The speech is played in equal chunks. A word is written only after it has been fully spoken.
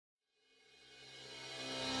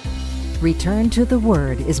Return to the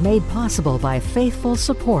Word is made possible by faithful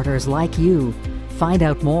supporters like you. Find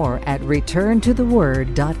out more at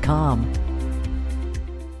returntotheword.com.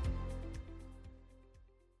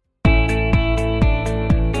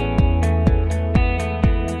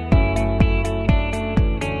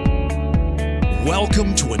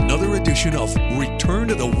 Welcome to another edition of Return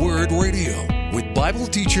to the Word Radio with Bible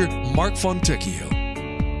teacher Mark Fontecchio.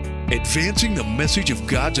 Advancing the message of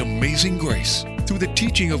God's amazing grace through the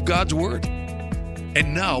teaching of God's Word.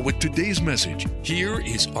 And now with today's message, here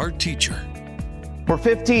is our teacher. For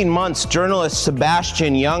 15 months, journalist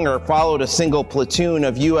Sebastian Junger followed a single platoon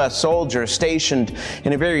of U.S. soldiers stationed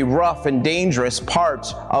in a very rough and dangerous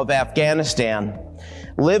part of Afghanistan.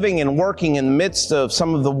 Living and working in the midst of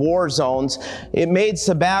some of the war zones, it made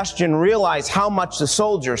Sebastian realize how much the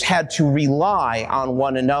soldiers had to rely on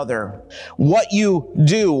one another. What you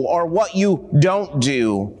do or what you don't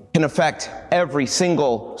do can affect every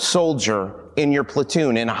single soldier in your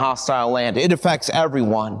platoon in a hostile land. It affects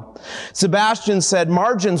everyone. Sebastian said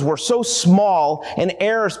margins were so small and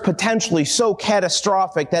errors potentially so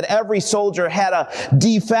catastrophic that every soldier had a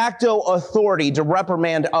de facto authority to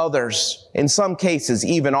reprimand others, in some cases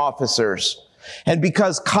even officers. And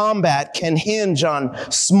because combat can hinge on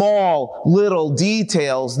small, little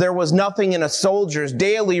details, there was nothing in a soldier's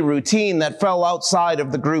daily routine that fell outside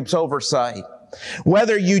of the group's oversight.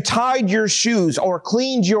 Whether you tied your shoes or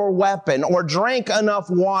cleaned your weapon or drank enough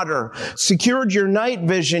water, secured your night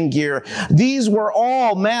vision gear, these were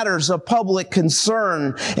all matters of public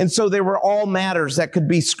concern, and so they were all matters that could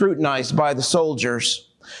be scrutinized by the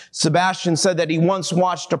soldiers. Sebastian said that he once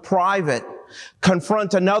watched a private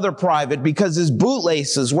confront another private because his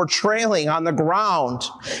bootlaces were trailing on the ground.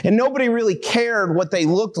 And nobody really cared what they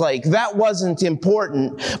looked like. That wasn't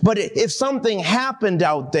important. But if something happened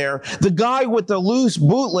out there, the guy with the loose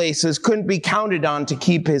bootlaces couldn't be counted on to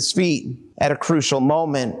keep his feet at a crucial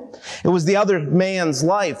moment. It was the other man's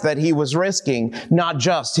life that he was risking, not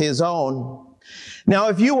just his own. Now,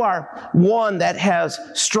 if you are one that has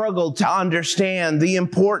struggled to understand the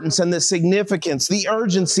importance and the significance, the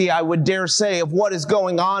urgency, I would dare say, of what is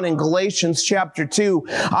going on in Galatians chapter 2,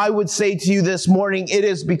 I would say to you this morning, it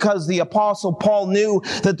is because the Apostle Paul knew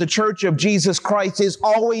that the Church of Jesus Christ is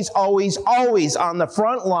always on the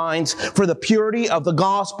front lines for the purity of the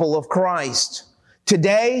gospel of Christ.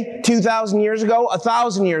 Today, 2,000 years ago,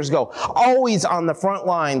 1,000 years ago, always on the front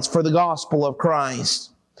lines for the gospel of Christ.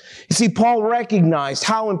 You see, Paul recognized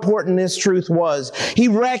how important this truth was. He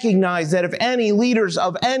recognized that if any leaders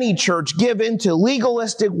of any church give into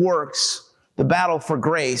legalistic works, the battle for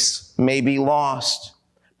grace may be lost.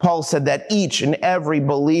 Paul said that each and every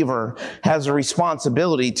believer has a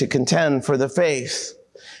responsibility to contend for the faith.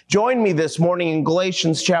 Join me this morning in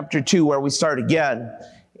Galatians chapter 2, where we start again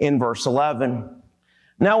in verse 11.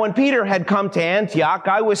 Now, when Peter had come to Antioch,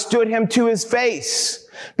 I withstood him to his face,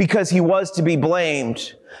 because he was to be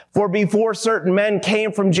blamed. For before certain men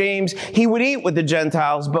came from James, he would eat with the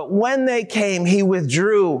Gentiles, but when they came, he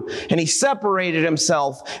withdrew, and he separated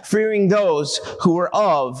himself, fearing those who were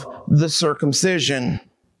of the circumcision.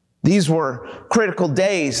 These were critical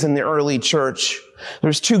days in the early church.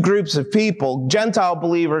 There's two groups of people, Gentile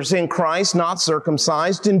believers in Christ, not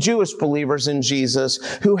circumcised, and Jewish believers in Jesus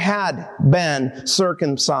who had been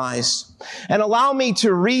circumcised. And allow me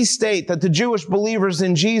to restate that the Jewish believers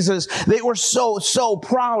in Jesus, they were so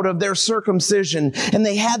proud of their circumcision, and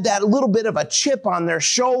they had that little bit of a chip on their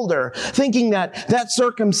shoulder, thinking that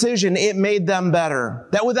circumcision, it made them better.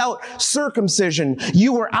 That without circumcision,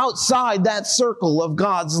 you were outside that circle of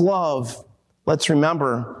God's love. Let's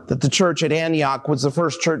remember that the church at Antioch was the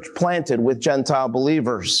first church planted with Gentile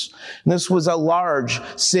believers. And this was a large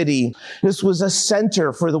city. This was a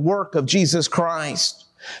center for the work of Jesus Christ.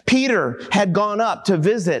 Peter had gone up to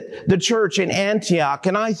visit the church in Antioch,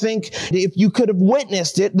 and I think if you could have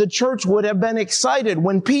witnessed it, the church would have been excited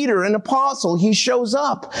when Peter, an apostle, he shows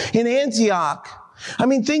up in Antioch. I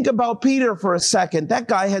mean, think about Peter for a second. That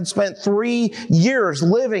guy had spent 3 years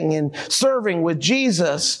living and serving with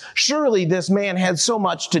Jesus. Surely this man had so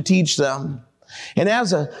much to teach them. And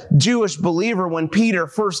as a Jewish believer, when Peter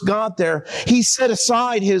first got there, he set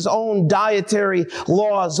aside his own dietary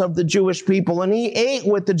laws of the Jewish people, and he ate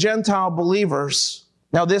with the Gentile believers.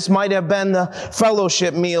 Now, this might have been the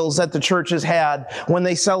fellowship meals that the churches had when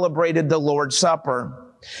they celebrated the Lord's Supper.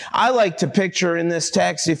 I like to picture in this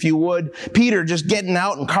text, if you would, Peter just getting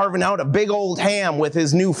out and carving out a big old ham with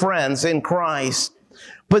his new friends in Christ.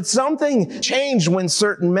 But something changed when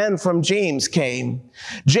certain men from James came.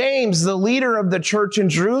 James, the leader of the church in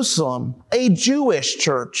Jerusalem, a Jewish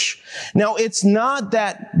church. Now, it's not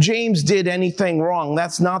that James did anything wrong.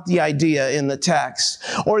 That's not the idea in the text.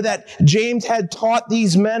 Or that James had taught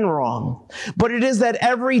these men wrong. But it is that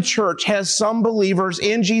every church has some believers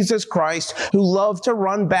in Jesus Christ who love to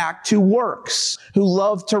run back to works, who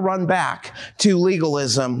love to run back to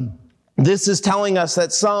legalism. This is telling us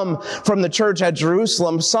that some from the church at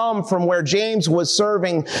Jerusalem, some from where James was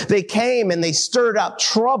serving, they came and they stirred up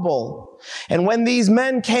trouble. And when these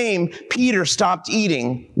men came, Peter stopped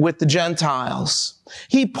eating with the Gentiles.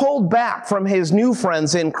 He pulled back from his new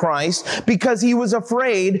friends in Christ because he was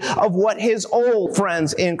afraid of what his old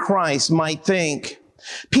friends in Christ might think.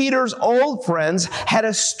 Peter's old friends had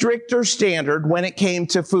a stricter standard when it came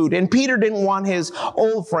to food, and Peter didn't want his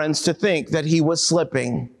old friends to think that he was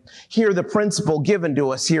slipping. Hear the principle given to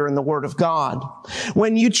us here in the Word of God.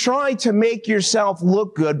 When you try to make yourself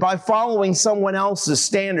look good by following someone else's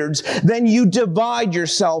standards, then you divide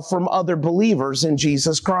yourself from other believers in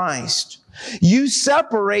Jesus Christ. You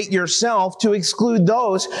separate yourself to exclude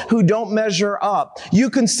those who don't measure up. You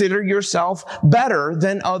consider yourself better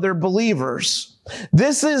than other believers.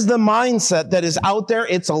 This is the mindset that is out there.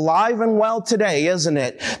 It's alive and well today, isn't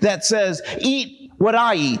it? That says, eat what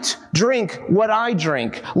I eat, drink what I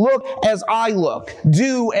drink, look as I look,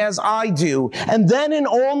 do as I do, and then and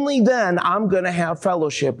only then I'm going to have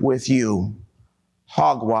fellowship with you.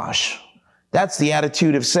 Hogwash. That's the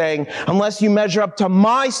attitude of saying, unless you measure up to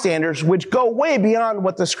my standards, which go way beyond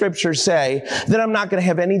what the scriptures say, then I'm not going to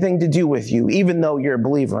have anything to do with you, even though you're a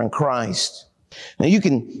believer in Christ. Now, you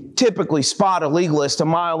can typically spot a legalist a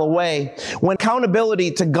mile away when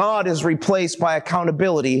accountability to God is replaced by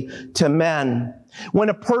accountability to men. When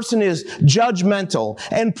a person is judgmental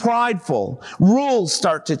and prideful, rules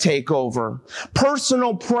start to take over.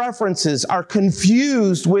 Personal preferences are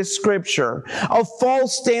confused with Scripture. A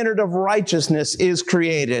false standard of righteousness is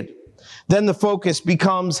created. Then the focus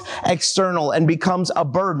becomes external and becomes a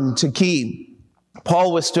burden to keep.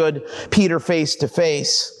 Paul withstood Peter face to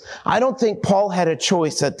face. I don't think Paul had a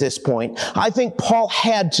choice at this point. I think Paul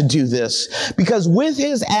had to do this because with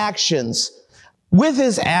his actions,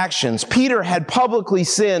 Peter had publicly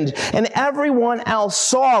sinned, and everyone else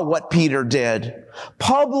saw what Peter did.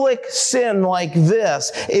 Public sin like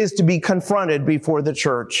this is to be confronted before the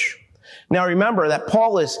church. Now remember that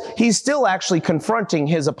he's still actually confronting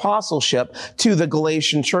his apostleship to the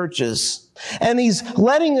Galatian churches. And he's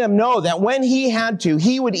letting them know that when he had to,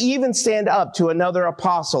 he would even stand up to another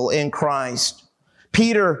apostle in Christ.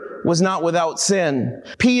 Peter was not without sin.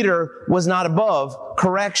 Peter was not above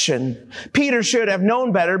correction. Peter should have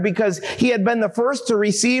known better because he had been the first to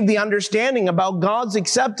receive the understanding about God's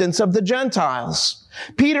acceptance of the Gentiles.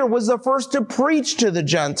 Peter was the first to preach to the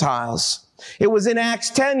Gentiles. It was in Acts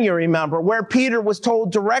 10, you remember, where Peter was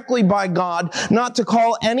told directly by God not to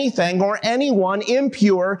call anything or anyone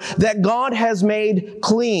impure that God has made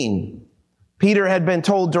clean. Peter had been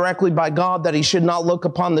told directly by God that he should not look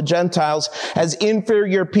upon the Gentiles as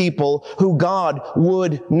inferior people who God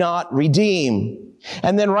would not redeem.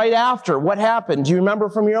 And then right after, what happened? Do you remember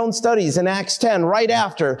from your own studies in Acts 10? Right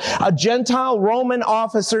after, a Gentile Roman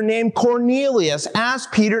officer named Cornelius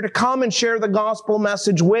asked Peter to come and share the gospel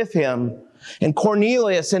message with him. And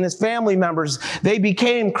Cornelius and his family members, they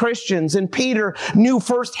became Christians, and Peter knew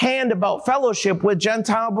firsthand about fellowship with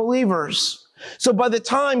Gentile believers. So by the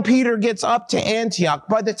time Peter gets up to Antioch,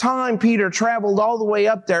 by the time Peter traveled all the way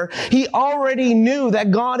up there, he already knew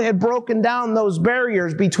that God had broken down those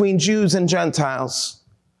barriers between Jews and Gentiles.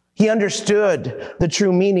 He understood the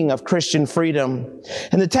true meaning of Christian freedom.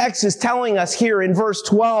 And the text is telling us here in verse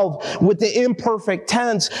 12 with the imperfect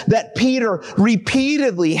tense that Peter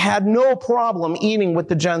repeatedly had no problem eating with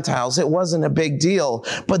the Gentiles. It wasn't a big deal.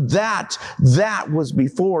 But that was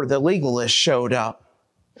before the legalists showed up.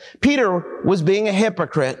 Peter was being a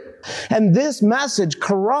hypocrite. And this message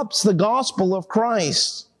corrupts the gospel of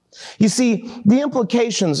Christ. You see, the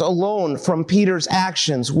implications alone from Peter's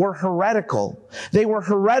actions were heretical. They were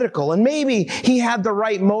heretical, and maybe he had the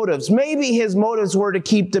right motives. Maybe his motives were to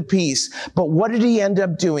keep the peace. But what did he end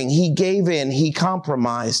up doing? He gave in. He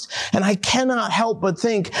compromised. And I cannot help but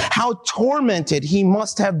think how tormented he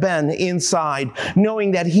must have been inside,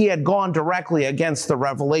 knowing that he had gone directly against the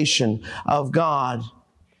revelation of God.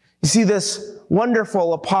 You see, this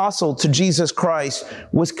wonderful apostle to Jesus Christ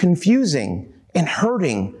was confusing and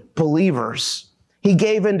hurting believers. He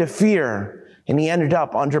gave in to fear, and he ended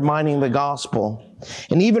up undermining the gospel.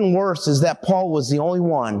 And even worse is that Paul was the only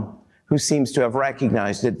one who seems to have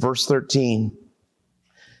recognized it. Verse 13.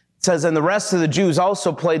 It says, and the rest of the Jews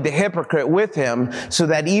also played the hypocrite with him, so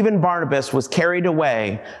that even Barnabas was carried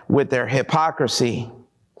away with their hypocrisy.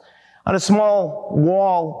 On a small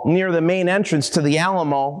wall near the main entrance to the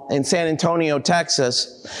Alamo in San Antonio,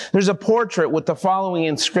 Texas, there's a portrait with the following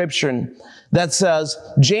inscription that says,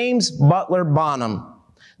 James Butler Bonham.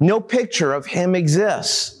 No picture of him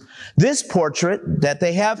exists. This portrait that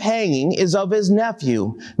they have hanging is of his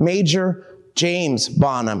nephew, Major James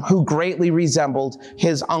Bonham, who greatly resembled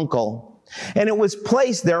his uncle. And it was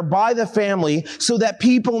placed there by the family so that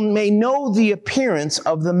people may know the appearance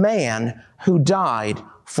of the man who died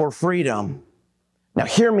for freedom. Now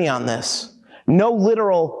hear me on this. No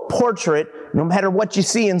literal portrait, no matter what you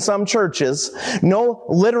see in some churches, no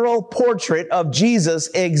literal portrait of Jesus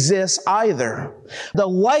exists either. The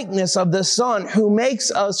likeness of the Son who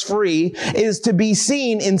makes us free is to be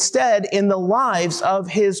seen instead in the lives of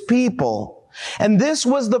his people. And this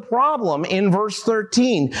was the problem in verse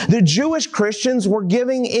 13. The Jewish Christians were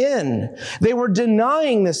giving in. They were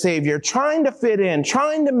denying the Savior, trying to fit in,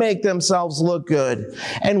 trying to make themselves look good.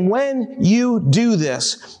 And when you do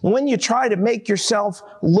this, when you try to make yourself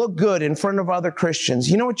look good in front of other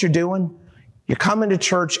Christians, you know what you're doing? You're coming to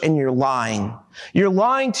church and you're lying. You're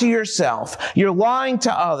lying to yourself. You're lying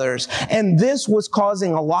to others. And this was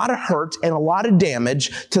causing a lot of hurt and a lot of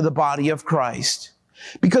damage to the body of Christ.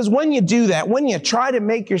 Because when you do that, when you try to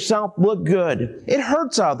make yourself look good, it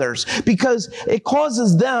hurts others because it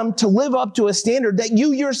causes them to live up to a standard that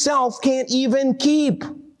you yourself can't even keep.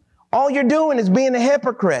 All you're doing is being a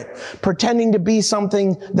hypocrite, pretending to be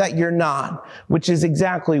something that you're not, which is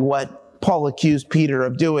exactly what Paul accused Peter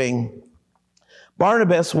of doing.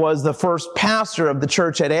 Barnabas was the first pastor of the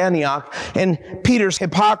church at Antioch, and Peter's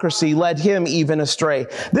hypocrisy led him even astray.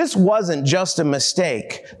 This wasn't just a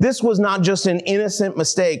mistake. This was not just an innocent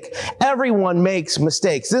mistake. Everyone makes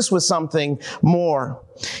mistakes. This was something more.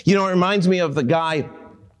 You know, it reminds me of the guy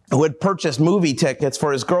who had purchased movie tickets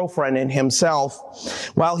for his girlfriend and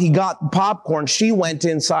himself. While he got popcorn, she went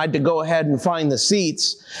inside to go ahead and find the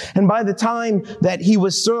seats. And by the time that he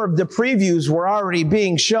was served, the previews were already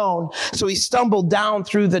being shown. So he stumbled down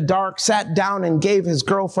through the dark, sat down, and gave his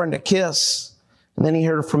girlfriend a kiss. And then he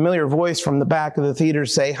heard a familiar voice from the back of the theater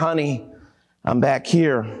say, "Honey, I'm back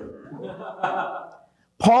here."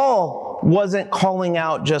 Paul wasn't calling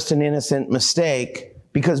out just an innocent mistake,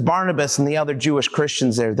 because Barnabas and the other Jewish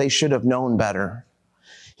Christians there, they should have known better.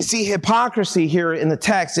 You see, hypocrisy here in the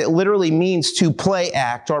text, it literally means to play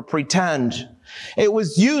act or pretend. It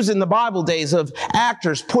was used in the Bible days of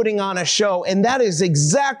actors putting on a show, and that is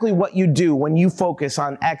exactly what you do when you focus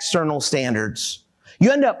on external standards.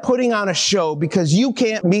 You end up putting on a show because you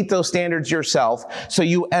can't meet those standards yourself, so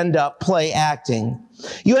you end up play acting.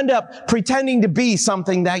 You end up pretending to be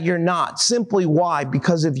something that you're not. Simply why?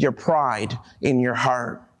 Because of your pride in your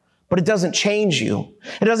heart. But it doesn't change you.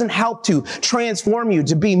 It doesn't help to transform you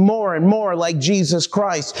to be more and more like Jesus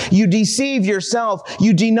Christ. You deceive yourself.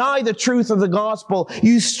 You deny the truth of the gospel.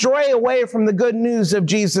 You stray away from the good news of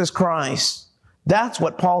Jesus Christ. That's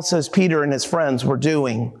what Paul says Peter and his friends were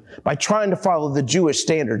doing by trying to follow the Jewish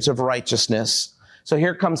standards of righteousness. So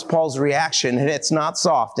here comes Paul's reaction, and it's not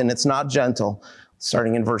soft and it's not gentle.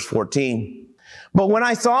 Starting in verse 14. But when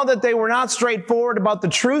I saw that they were not straightforward about the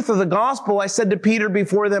truth of the gospel, I said to Peter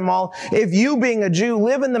before them all, if you, being a Jew,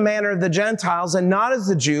 live in the manner of the Gentiles and not as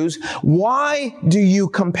the Jews, why do you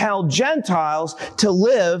compel Gentiles to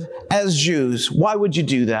live as Jews? Why would you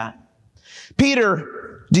do that? Peter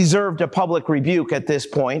deserved a public rebuke at this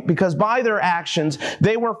point because by their actions,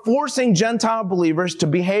 they were forcing Gentile believers to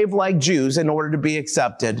behave like Jews in order to be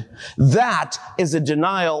accepted. That is a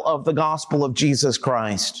denial of the gospel of Jesus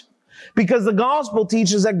Christ. Because the gospel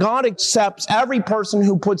teaches that God accepts every person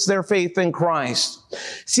who puts their faith in Christ.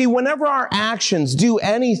 See, whenever our actions do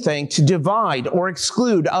anything to divide or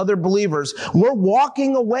exclude other believers, we're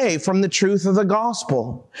walking away from the truth of the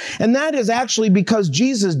gospel. And that is actually because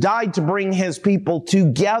Jesus died to bring his people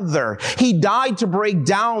together. He died to break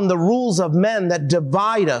down the rules of men that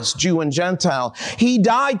divide us, Jew and Gentile. He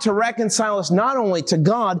died to reconcile us not only to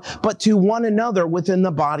God, but to one another within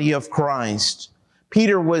the body of Christ.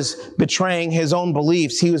 Peter was betraying his own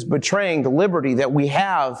beliefs. He was betraying the liberty that we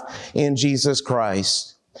have in Jesus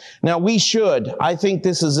Christ. Now I think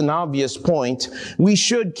this is an obvious point, we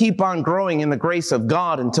should keep on growing in the grace of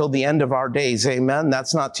God until the end of our days. Amen?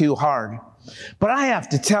 That's not too hard. But I have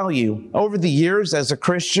to tell you, over the years as a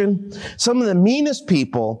Christian, some of the meanest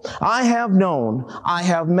people I have known, I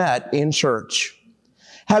have met in church.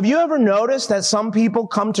 Have you ever noticed that some people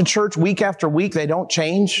come to church week after week, they don't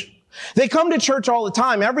change? They come to church all the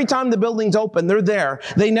time. Every time the building's open, they're there.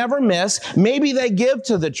 They never miss. Maybe they give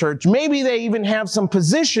to the church. Maybe they even have some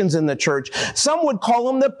positions in the church. Some would call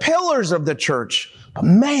them the pillars of the church. But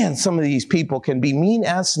man, some of these people can be mean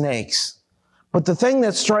as snakes. But the thing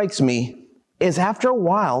that strikes me is after a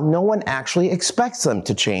while, no one actually expects them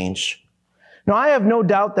to change. Now, I have no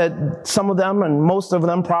doubt that some of them and most of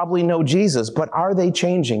them probably know Jesus, but are they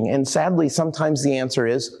changing? And sadly, sometimes the answer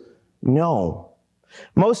is no.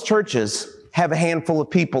 Most churches have a handful of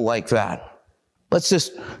people like that. Let's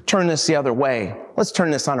just turn this the other way. Let's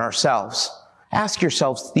turn this on ourselves. Ask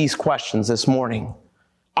yourselves these questions this morning.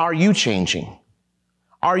 Are you changing?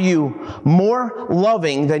 Are you more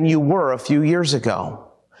loving than you were a few years ago?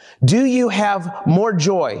 Do you have more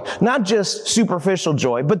joy? Not just superficial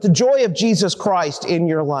joy, but the joy of Jesus Christ in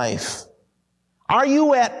your life. Are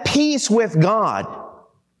you at peace with God?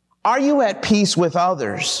 Are you at peace with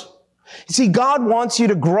others? You see, God wants you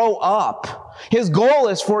to grow up. His goal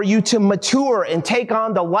is for you to mature and take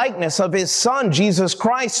on the likeness of His Son, Jesus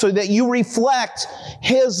Christ, so that you reflect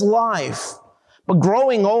His life. But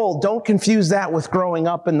growing old, don't confuse that with growing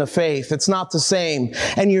up in the faith. It's not the same.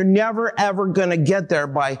 And you're never, ever going to get there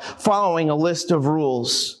by following a list of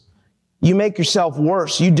rules. You make yourself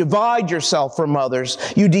worse. You divide yourself from others.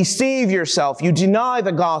 You deceive yourself. You deny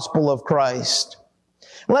the gospel of Christ.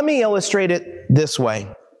 Let me illustrate it this way.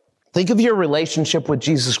 Think of your relationship with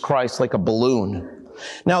Jesus Christ like a balloon.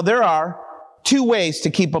 Now, there are two ways to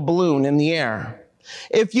keep a balloon in the air.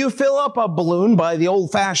 If you fill up a balloon by the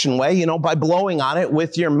old-fashioned way, by blowing on it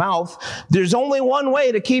with your mouth, there's only one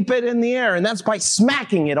way to keep it in the air, and that's by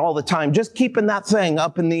smacking it all the time, just keeping that thing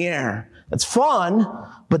up in the air. It's fun,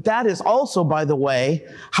 but that is also, by the way,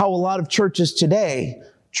 how a lot of churches today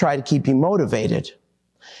try to keep you motivated.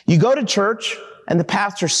 You go to church, and the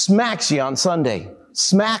pastor smacks you on Sunday.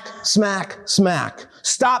 Smack, smack, smack.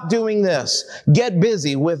 Stop doing this. Get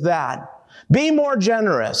busy with that. Be more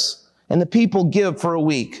generous. And the people give for a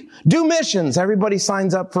week. Do missions. Everybody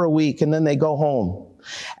signs up for a week and then they go home.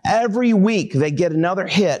 Every week they get another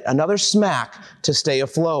hit, another smack to stay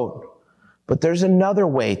afloat. But there's another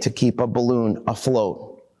way to keep a balloon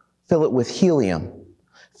afloat. Fill it with helium.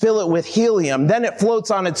 Fill it with helium. Then it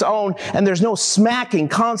floats on its own and there's no smacking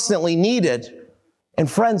constantly needed. And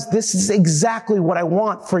friends, this is exactly what I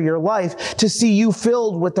want for your life, to see you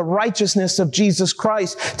filled with the righteousness of Jesus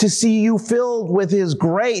Christ, to see you filled with His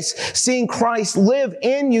grace, seeing Christ live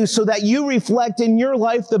in you so that you reflect in your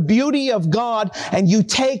life the beauty of God and you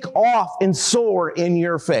take off and soar in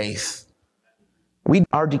your faith. We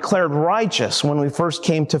are declared righteous when we first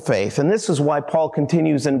came to faith. And this is why Paul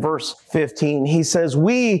continues in verse 15. He says,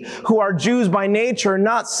 we who are Jews by nature,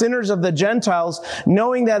 not sinners of the Gentiles,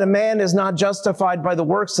 knowing that a man is not justified by the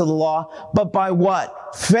works of the law, but by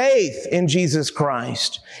what? Faith in Jesus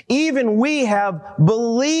Christ. Even we have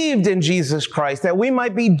believed in Jesus Christ, that we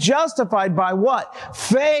might be justified by what?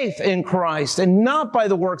 Faith in Christ, and not by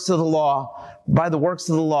the works of the law. By the works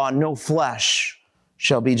of the law, no flesh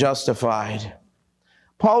shall be justified.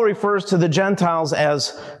 Paul refers to the Gentiles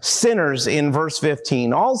as sinners in verse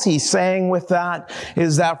 15. All he's saying with that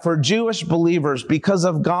is that for Jewish believers, because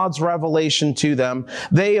of God's revelation to them,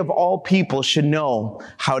 they of all people should know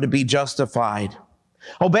how to be justified.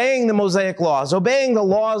 Obeying the Mosaic laws, obeying the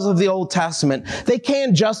laws of the Old Testament, they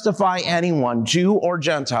can't justify anyone, Jew or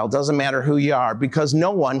Gentile, doesn't matter who you are, because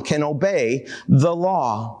no one can obey the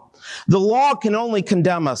law. The law can only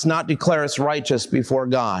condemn us, not declare us righteous before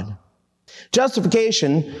God.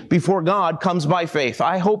 Justification before God comes by faith.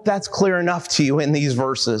 I hope that's clear enough to you in these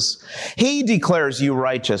verses. He declares you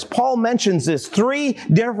righteous. Paul mentions this 3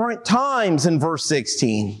 different times in verse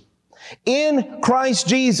 16. In Christ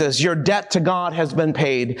Jesus, your debt to God has been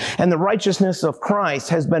paid, and the righteousness of Christ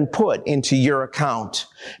has been put into your account.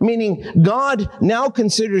 Meaning, God now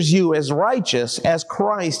considers you as righteous as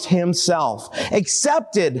Christ Himself,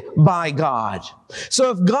 accepted by God.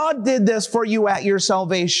 So if God did this for you at your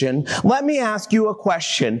salvation, let me ask you a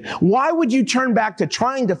question. Why would you turn back to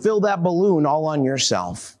trying to fill that balloon all on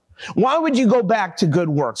yourself? Why would you go back to good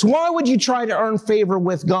works? Why would you try to earn favor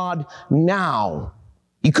with God now?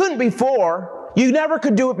 You couldn't before. You never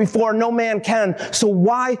could do it before. No man can. So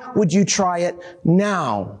why would you try it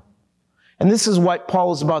now? And this is what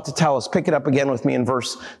Paul is about to tell us. Pick it up again with me in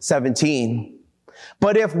verse 17.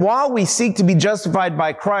 But if while we seek to be justified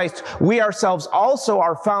by Christ, we ourselves also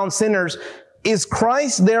are found sinners, is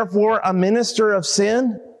Christ therefore a minister of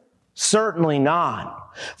sin? Certainly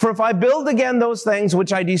not. For if I build again those things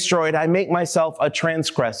which I destroyed, I make myself a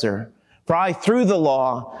transgressor. For I, through the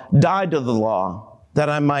law, died to the law, that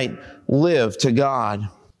I might live to God.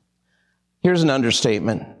 Here's an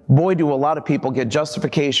understatement. Boy, do a lot of people get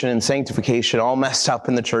justification and sanctification all messed up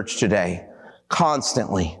in the church today.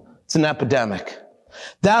 Constantly. It's an epidemic.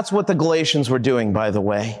 That's what the Galatians were doing, by the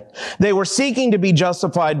way. They were seeking to be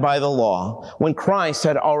justified by the law when Christ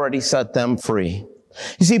had already set them free.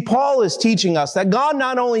 You see, Paul is teaching us that God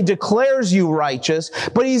not only declares you righteous,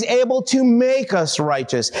 but He's able to make us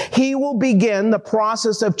righteous. He will begin the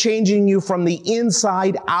process of changing you from the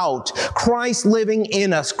inside out. Christ living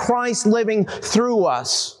in us, Christ living through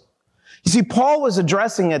us. You see, Paul was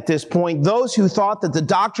addressing at this point those who thought that the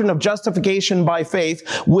doctrine of justification by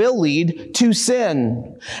faith will lead to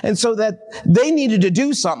sin. And so that they needed to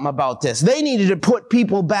do something about this. They needed to put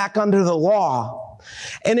people back under the law.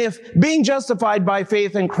 And if being justified by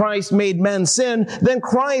faith in Christ made men sin, then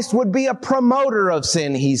Christ would be a promoter of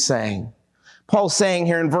sin, he's saying. Paul's saying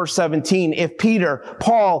here in verse 17, if Peter,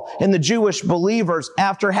 Paul, and the Jewish believers,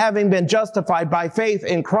 after having been justified by faith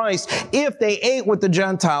in Christ, if they ate with the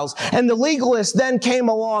Gentiles, and the legalists then came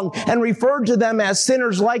along and referred to them as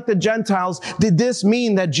sinners like the Gentiles, did this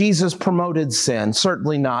mean that Jesus promoted sin?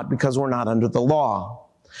 Certainly not, because we're not under the law.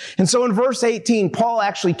 And so in verse 18, Paul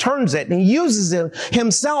actually turns it and he uses it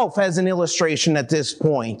himself as an illustration at this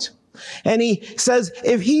point. And he says,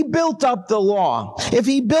 if he built up the law, if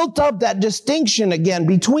he built up that distinction again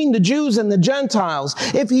between the Jews and the Gentiles,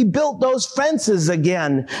 if he built those fences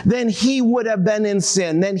again, then he would have been in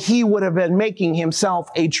sin. Then he would have been making himself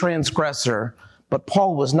a transgressor. But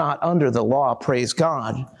Paul was not under the law, praise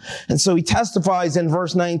God. And so he testifies in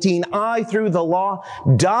verse 19, I through the law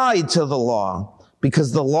died to the law,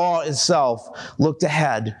 because the law itself looked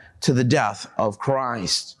ahead to the death of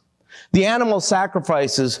Christ. The animal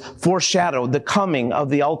sacrifices foreshadowed the coming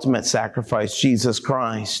of the ultimate sacrifice, Jesus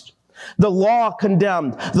Christ. The law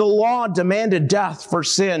condemned. The law demanded death for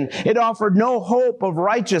sin. It offered no hope of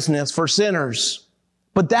righteousness for sinners.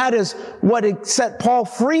 But that is what set Paul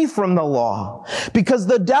free from the law, because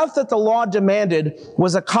the death that the law demanded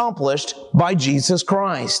was accomplished by Jesus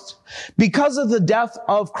Christ. Because of the death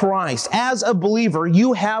of Christ, as a believer,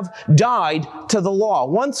 you have died to the law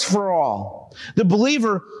once for all. The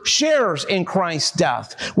believer shares in Christ's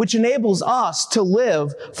death, which enables us to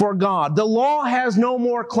live for God. The law has no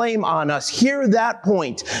more claim on us. Hear that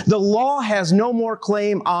point. The law has no more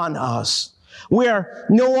claim on us. We are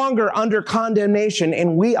no longer under condemnation,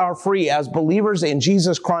 and we are free as believers in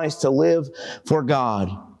Jesus Christ to live for God.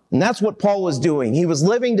 And that's what Paul was doing. He was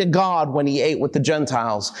living to God when he ate with the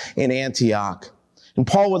Gentiles in Antioch. And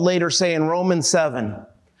Paul would later say in Romans 7,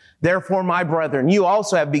 therefore, my brethren, you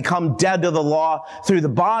also have become dead to the law through the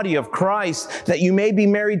body of Christ, that you may be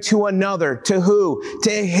married to another. To who?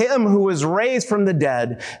 To him who was raised from the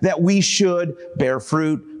dead, that we should bear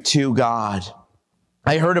fruit to God.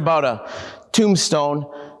 I heard about a tombstone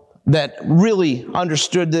that really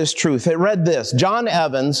understood this truth. It read this: John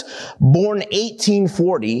Evans, born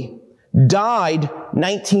 1840, died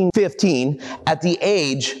 1915 at the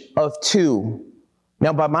age of 2.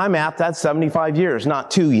 Now, by my math, that's 75 years, not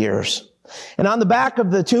 2 years. And on the back of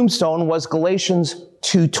the tombstone was Galatians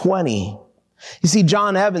 2:20. You see,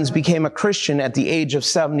 John Evans became a Christian at the age of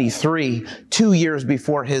 73, 2 years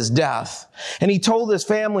before his death. And he told his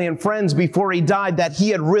family and friends before he died that he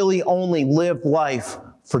had really only lived life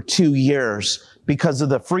for 2 years because of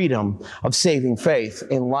the freedom of saving faith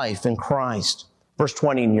in life in Christ. Verse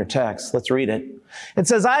 20 in your text. Let's read it. It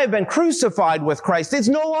says, I have been crucified with Christ. It's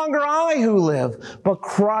no longer I who live, but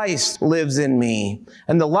Christ lives in me.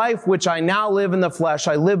 And the life which I now live in the flesh,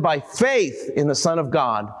 I live by faith in the Son of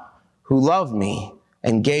God, who loved me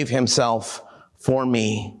and gave himself for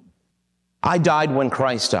me. I died when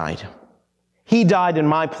Christ died. He died in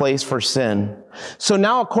my place for sin. So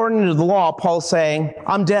now, according to the law, Paul's saying,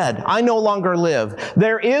 I'm dead. I no longer live.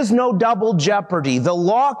 There is no double jeopardy. The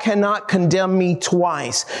law cannot condemn me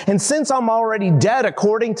twice. And since I'm already dead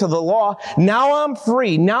according to the law, now I'm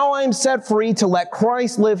free. Now I'm set free to let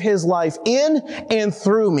Christ live his life in and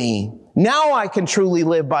through me. Now I can truly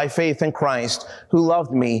live by faith in Christ, who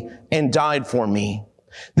loved me and died for me.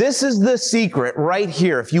 This is the secret right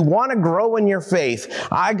here. If you want to grow in your faith,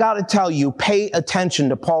 I got to tell you, pay attention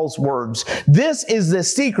to Paul's words. This is the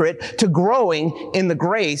secret to growing in the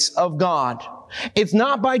grace of God. It's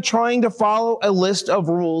not by trying to follow a list of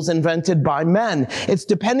rules invented by men. It's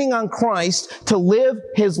depending on Christ to live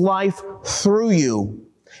his life through you.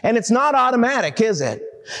 And it's not automatic, is it?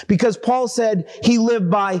 Because Paul said he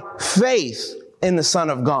lived by faith in the Son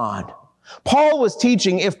of God. Paul was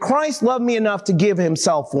teaching, if Christ loved me enough to give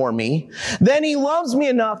himself for me, then he loves me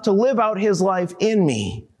enough to live out his life in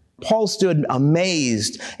me. Paul stood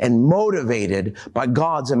amazed and motivated by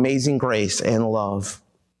God's amazing grace and love.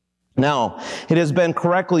 Now, it has been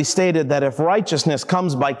correctly stated that if righteousness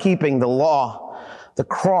comes by keeping the law, the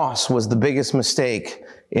cross was the biggest mistake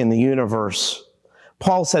in the universe.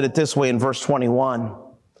 Paul said it this way in verse 21.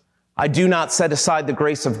 I do not set aside the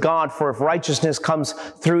grace of God, for if righteousness comes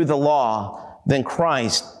through the law, then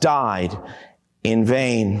Christ died in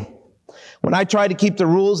vain. When I try to keep the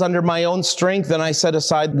rules under my own strength, then I set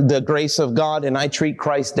aside the grace of God and I treat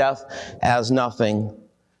Christ's death as nothing.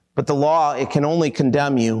 But the law, it can only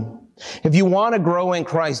condemn you. If you want to grow in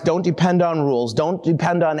Christ, don't depend on rules. Don't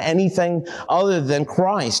depend on anything other than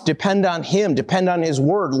Christ. Depend on Him. Depend on His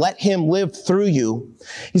Word. Let Him live through you.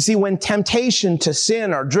 You see, when temptation to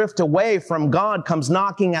sin or drift away from God comes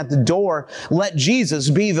knocking at the door, let Jesus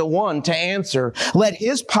be the one to answer. Let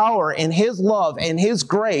His power and His love and His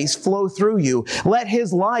grace flow through you. Let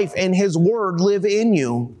His life and His Word live in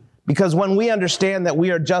you. Because when we understand that we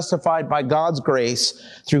are justified by God's grace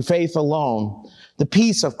through faith alone, the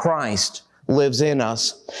peace of Christ lives in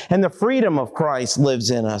us, and the freedom of Christ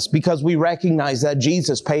lives in us because we recognize that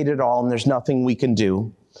Jesus paid it all and there's nothing we can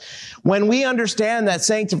do. When we understand that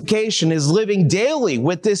sanctification is living daily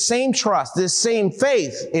with this same trust, this same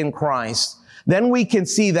faith in Christ, then we can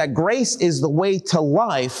see that grace is the way to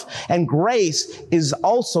life and grace is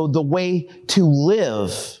also the way to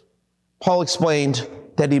live. Paul explained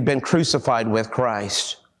that he'd been crucified with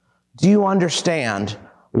Christ. Do you understand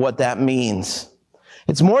what that means?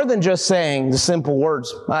 It's more than just saying the simple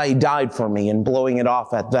words, He died for me, and blowing it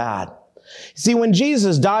off at that. See, when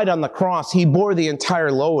Jesus died on the cross, He bore the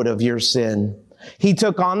entire load of your sin. He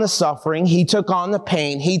took on the suffering, He took on the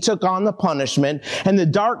pain, He took on the punishment and the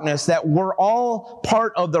darkness that were all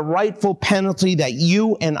part of the rightful penalty that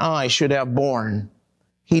you and I should have borne.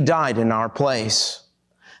 He died in our place.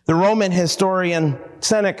 The Roman historian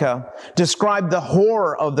Seneca described the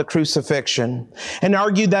horror of the crucifixion and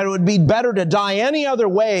argued that it would be better to die any other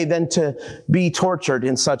way than to be tortured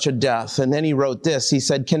in such a death. And then he wrote this. He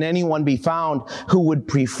said, "Can anyone be found who would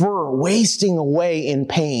prefer wasting away in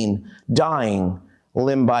pain, dying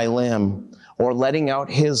limb by limb, or letting out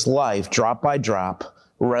his life drop by drop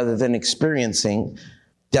rather than experiencing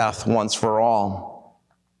death once for all?"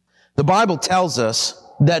 The Bible tells us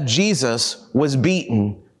that Jesus was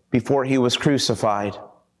beaten before He was crucified.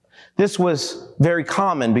 This was very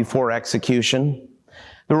common before execution.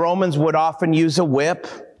 The Romans would often use a whip.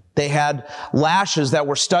 They had lashes that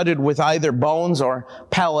were studded with either bones or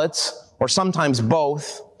pellets, or sometimes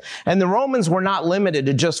both. And the Romans were not limited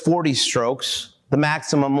to just 40 strokes, the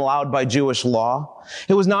maximum allowed by Jewish law.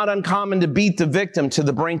 It was not uncommon to beat the victim to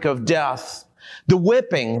the brink of death. The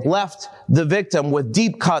whipping left the victim with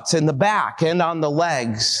deep cuts in the back and on the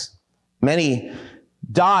legs. Many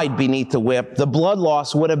died beneath the whip. The blood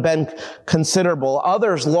loss would have been considerable.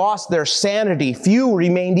 Others lost their sanity. Few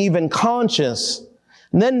remained even conscious.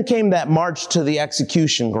 And then came that march to the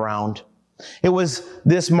execution ground. It was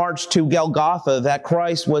this march to Golgotha that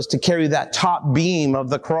Christ was to carry that top beam of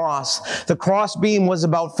the cross. The cross beam was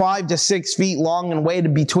about 5 to 6 feet long and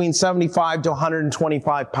weighed between 75 to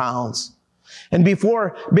 125 pounds. And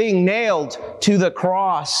before being nailed to the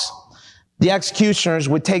cross, the executioners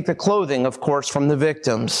would take the clothing, of course, from the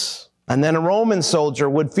victims. And then a Roman soldier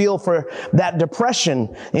would feel for that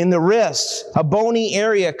depression in the wrist, a bony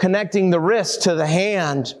area connecting the wrist to the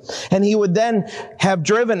hand. And he would then have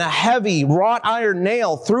driven a heavy wrought iron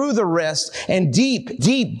nail through the wrist and deep,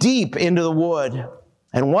 deep, deep into the wood.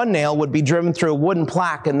 And one nail would be driven through a wooden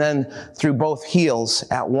plaque and then through both heels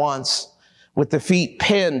at once. With the feet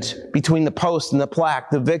pinned between the post and the plaque,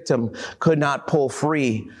 the victim could not pull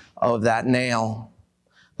free of that nail.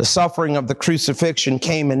 The suffering of the crucifixion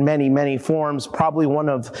came in many, many forms. Probably one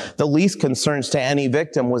of the least concerns to any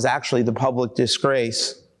victim was actually the public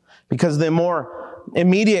disgrace, because the more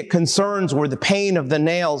immediate concerns were the pain of the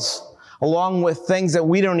nails, along with things that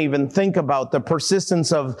we don't even think about, the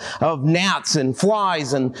persistence of gnats and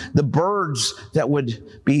flies and the birds that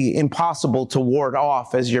would be impossible to ward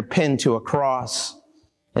off as you're pinned to a cross.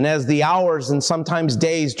 And as the hours and sometimes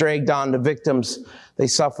days dragged on, the victims, they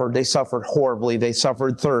suffered horribly. They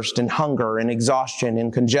suffered thirst and hunger and exhaustion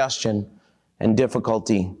and congestion and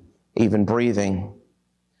difficulty even breathing.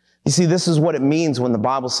 You see, this is what it means when the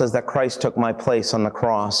Bible says that Christ took my place on the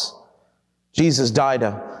cross. Jesus died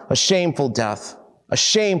a shameful death, a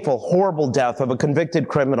shameful, horrible death of a convicted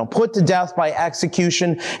criminal, put to death by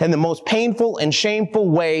execution in the most painful and shameful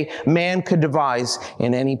way man could devise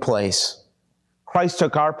in any place. Christ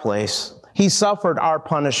took our place. He suffered our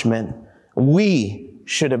punishment. We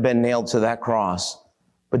should have been nailed to that cross,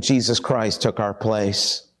 but Jesus Christ took our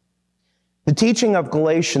place. The teaching of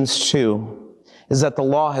Galatians 2 is that the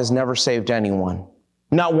law has never saved anyone.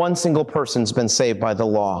 Not one single person's been saved by the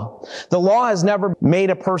law. The law has never made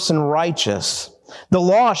a person righteous. The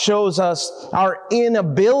law shows us our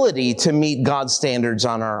inability to meet God's standards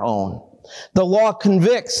on our own. The law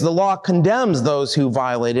convicts, the law condemns those who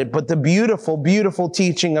violate it. But the beautiful, beautiful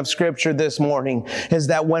teaching of Scripture this morning is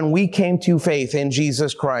that when we came to faith in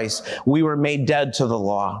Jesus Christ, we were made dead to the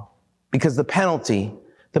law because the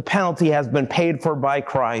penalty has been paid for by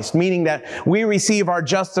Christ, meaning that we receive our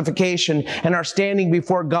justification and our standing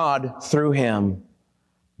before God through Him.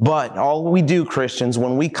 But all we do, Christians,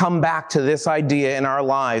 when we come back to this idea in our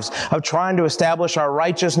lives of trying to establish our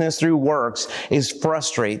righteousness through works is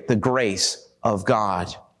frustrate the grace of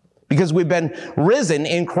God. Because we've been risen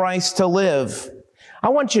in Christ to live. I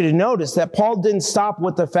want you to notice that Paul didn't stop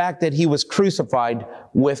with the fact that he was crucified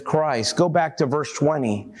with Christ. Go back to verse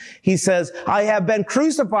 20. He says, I have been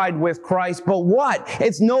crucified with Christ, but what?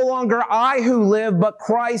 It's no longer I who live, but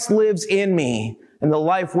Christ lives in me. And the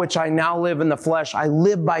life which I now live in the flesh, I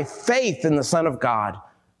live by faith in the Son of God,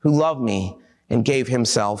 who loved me and gave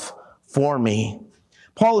himself for me.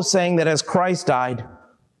 Paul is saying that as Christ died,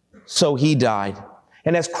 so he died.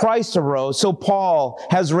 And as Christ arose, so Paul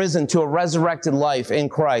has risen to a resurrected life in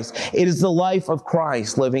Christ. It is the life of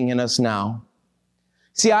Christ living in us now.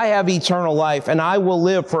 See, I have eternal life and I will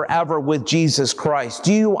live forever with Jesus Christ.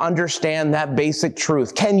 Do you understand that basic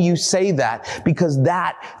truth? Can you say that? Because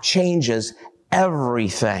that changes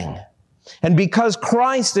everything. And because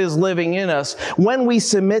Christ is living in us, when we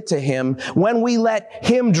submit to Him, when we let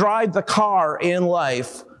Him drive the car in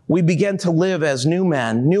life, we begin to live as new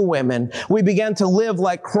men, new women. We begin to live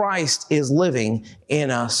like Christ is living in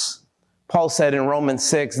us. Paul said in Romans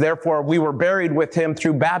 6, therefore we were buried with Him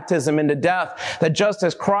through baptism into death, that just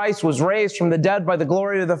as Christ was raised from the dead by the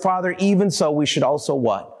glory of the Father, even so we should also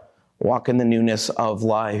what? Walk in the newness of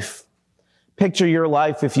life. Picture your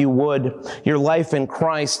life, if you would, your life in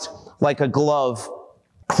Christ like a glove.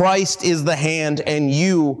 Christ is the hand and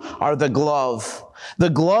you are the glove.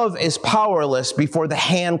 The glove is powerless before the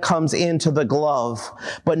hand comes into the glove.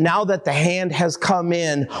 But now that the hand has come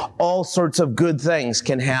in, all sorts of good things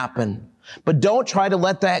can happen. But don't try to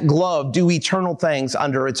let that glove do eternal things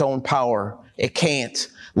under its own power. It can't.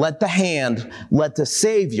 Let the hand, let the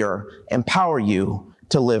Savior empower you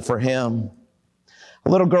to live for Him. A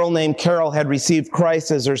little girl named Carol had received Christ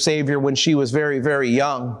as her Savior when she was very, very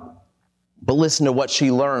young. But listen to what she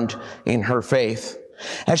learned in her faith.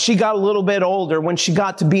 As she got a little bit older, when she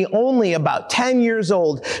got to be only about 10 years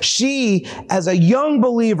old, she, as a young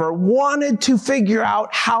believer, wanted to figure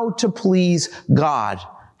out how to please God,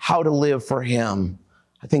 how to live for Him.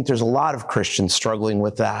 I think there's a lot of Christians struggling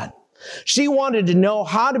with that. She wanted to know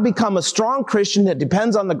how to become a strong Christian that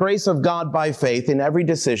depends on the grace of God by faith in every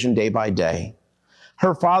decision day by day.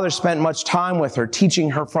 Her father spent much time with her, teaching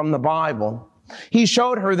her from the Bible. He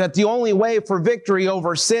showed her that the only way for victory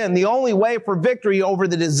over sin, the only way for victory over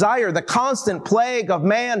the desire, the constant plague of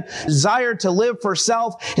man, desire to live for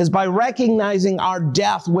self, is by recognizing our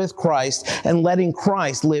death with Christ and letting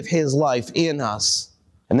Christ live His life in us.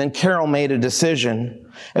 And then Carol made a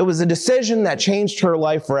decision. It was a decision that changed her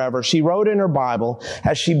life forever. She wrote in her Bible,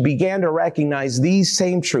 as she began to recognize these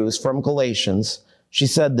same truths from Galatians, she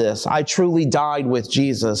said this, I truly died with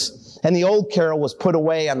Jesus, and the old Carol was put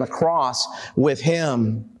away on the cross with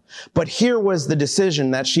Him. But here was the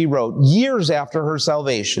decision that she wrote years after her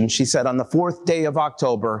salvation. She said, on the 4th day of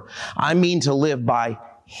October, I mean to live by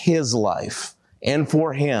His life, and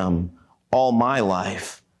for Him all my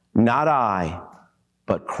life. Not I,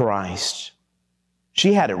 but Christ.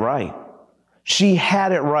 She had it right. She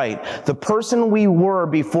had it right. The person we were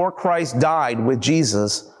before Christ died with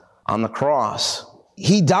Jesus on the cross.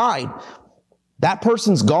 He died. That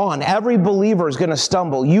person's gone. Every believer is going to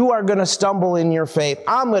stumble. You are going to stumble in your faith.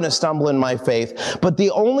 I'm going to stumble in my faith. But the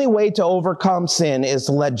only way to overcome sin is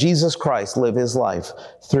to let Jesus Christ live His life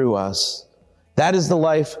through us. That is the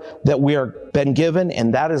life that we are been given,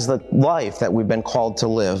 and that is the life that we've been called to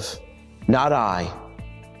live. Not I,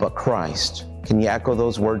 but Christ. Can you echo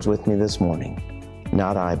those words with me this morning?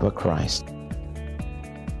 Not I, but Christ.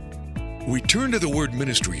 Return to the Word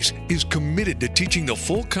Ministries is committed to teaching the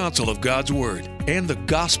full counsel of God's Word and the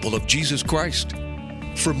gospel of Jesus Christ.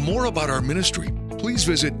 For more about our ministry, please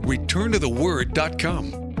visit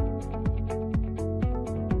returntotheword.com.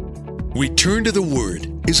 Return to the Word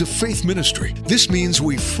is a faith ministry. This means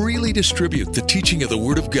we freely distribute the teaching of the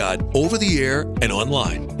Word of God over the air and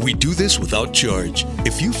online. We do this without charge.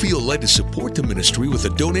 If you feel led to support the ministry with a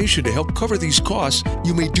donation to help cover these costs,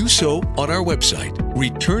 you may do so on our website,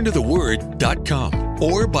 returntotheword.com,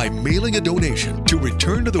 or by mailing a donation to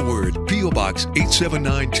Return to the Word, P.O. Box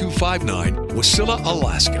 879259, Wasilla,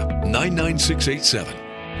 Alaska 99687.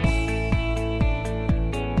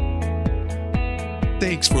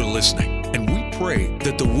 Thanks for listening, and we pray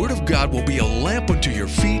that the Word of God will be a lamp unto your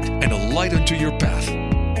feet and a light unto your path.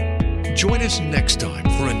 Join us next time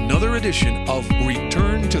for another edition of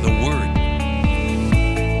Return to the Word.